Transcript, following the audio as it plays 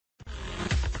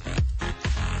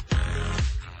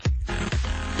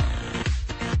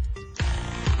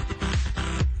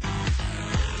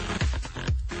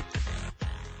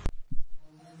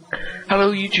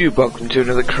Hello YouTube, welcome to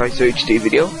another Cryso HD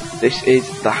video. This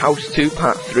is The House 2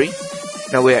 Part 3.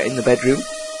 Now we are in the bedroom,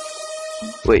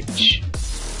 which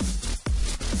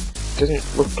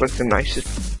doesn't look like the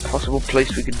nicest possible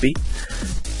place we could be,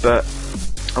 but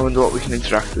I wonder what we can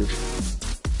interact with.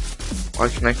 Why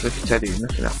can I click a teddy and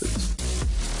nothing happens?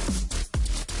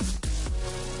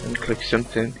 And click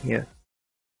something here.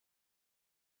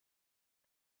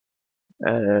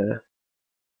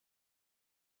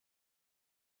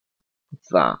 What's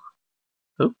that?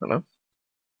 Oh, hello.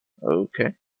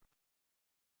 Okay.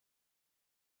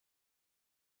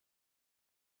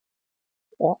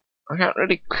 What? I can't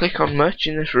really click on much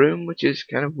in this room, which is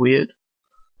kind of weird.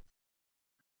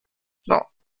 Not,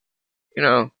 you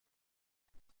know,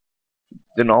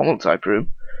 the normal type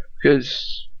room,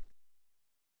 because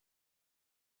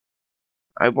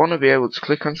I want to be able to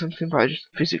click on something, but I just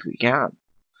physically can't.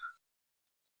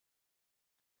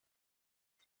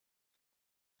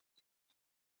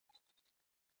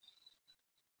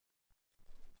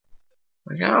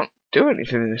 I can't do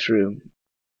anything in this room.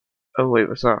 Oh wait,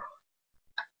 what's that?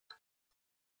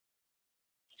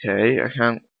 Okay, I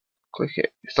can't click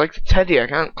it. It's like the teddy, I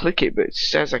can't click it, but it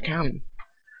says I can.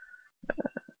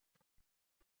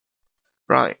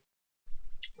 Right.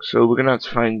 So we're gonna have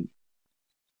to find...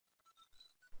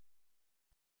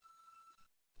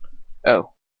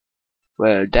 Oh.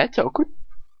 Well, that's awkward.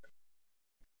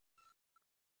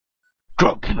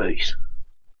 Drop face.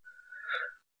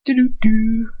 Do do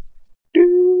do.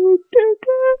 Do do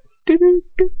do do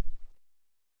do.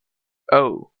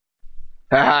 Oh.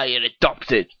 Haha, you're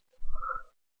adopted.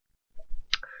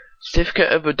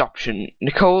 Certificate of adoption.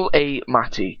 Nicole A.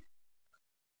 Matty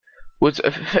was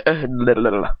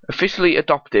officially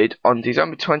adopted on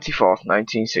December 24th,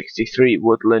 1963,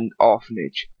 Woodland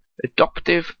Orphanage.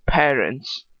 Adoptive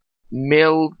parents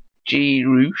Mil G.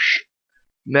 Roosh,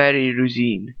 Mary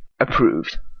Rosine,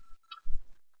 approved.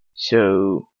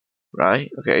 So,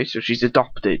 right, okay, so she's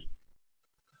adopted.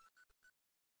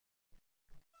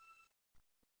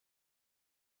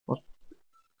 What?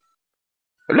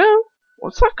 Hello?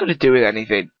 What's that got to do with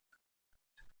anything?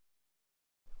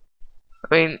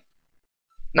 I mean,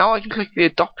 now I can click the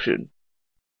adoption,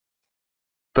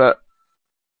 but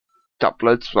that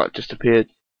blood splat just appeared.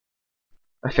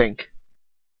 I think.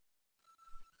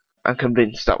 I'm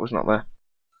convinced that was not there.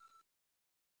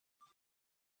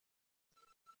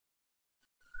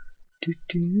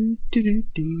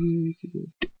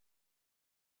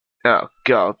 Oh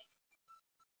god.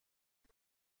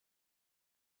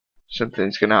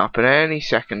 Something's gonna happen any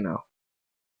second now.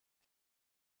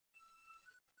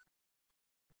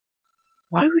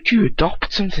 Why would you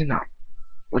adopt something like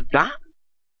that?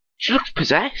 She looks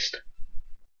possessed.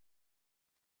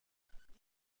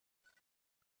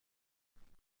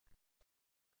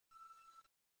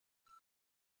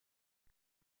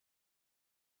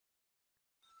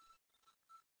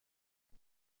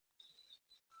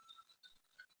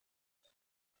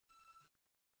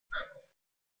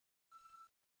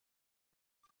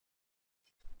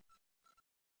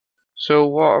 So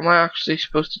what am I actually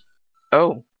supposed to...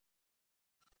 Oh.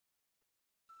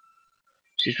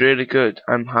 She's really good.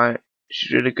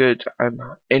 She's really good. I'm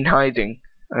in hiding.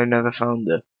 I never found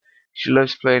her. She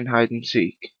loves playing hide and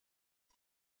seek.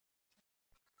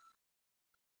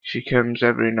 She comes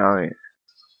every night.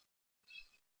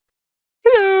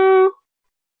 Hello.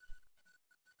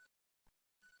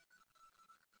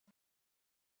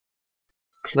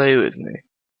 Play with me.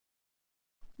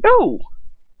 No.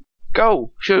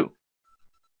 Go. Shoot.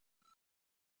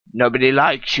 Nobody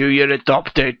likes you. You're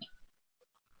adopted.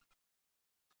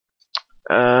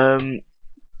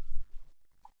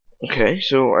 Okay,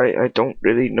 so I don't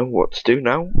really know what to do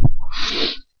now.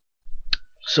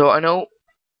 So I know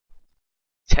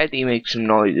Teddy makes some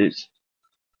noises.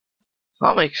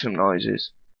 That makes some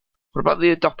noises. What about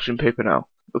the adoption paper now?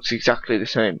 Looks exactly the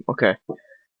same. Okay.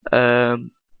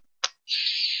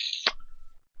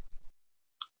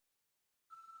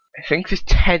 I think this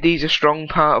Teddy's a strong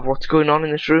part of what's going on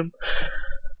in this room.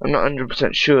 I'm not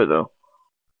 100% sure though.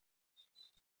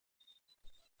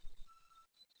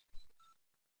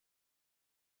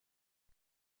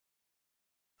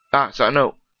 Ah, so I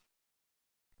know.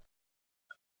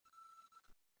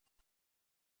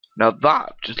 Now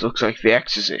that just looks like The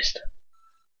Exorcist.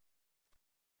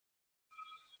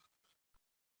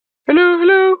 Hello,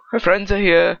 hello, her friends are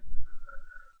here.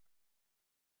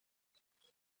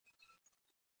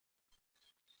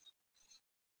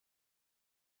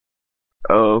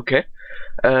 Okay.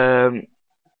 Hey,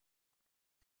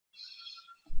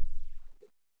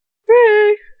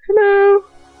 hello.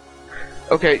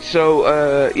 Okay,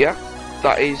 so yeah,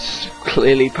 that is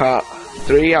clearly part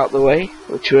 3 out the way,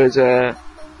 which was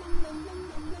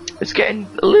it's getting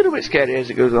a little bit scary as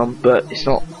it goes on, but it's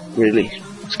not really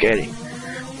scary.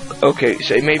 Okay,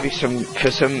 so it may be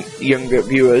for some younger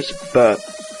viewers, but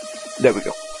there we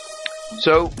go.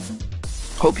 So,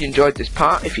 hope you enjoyed this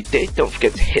part. If you did, don't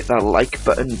forget to hit that like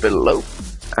button below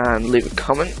and leave a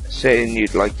comment saying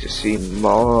you'd like to see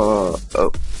more.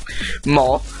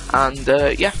 And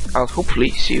yeah, I'll hopefully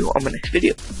see you on my next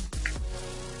video.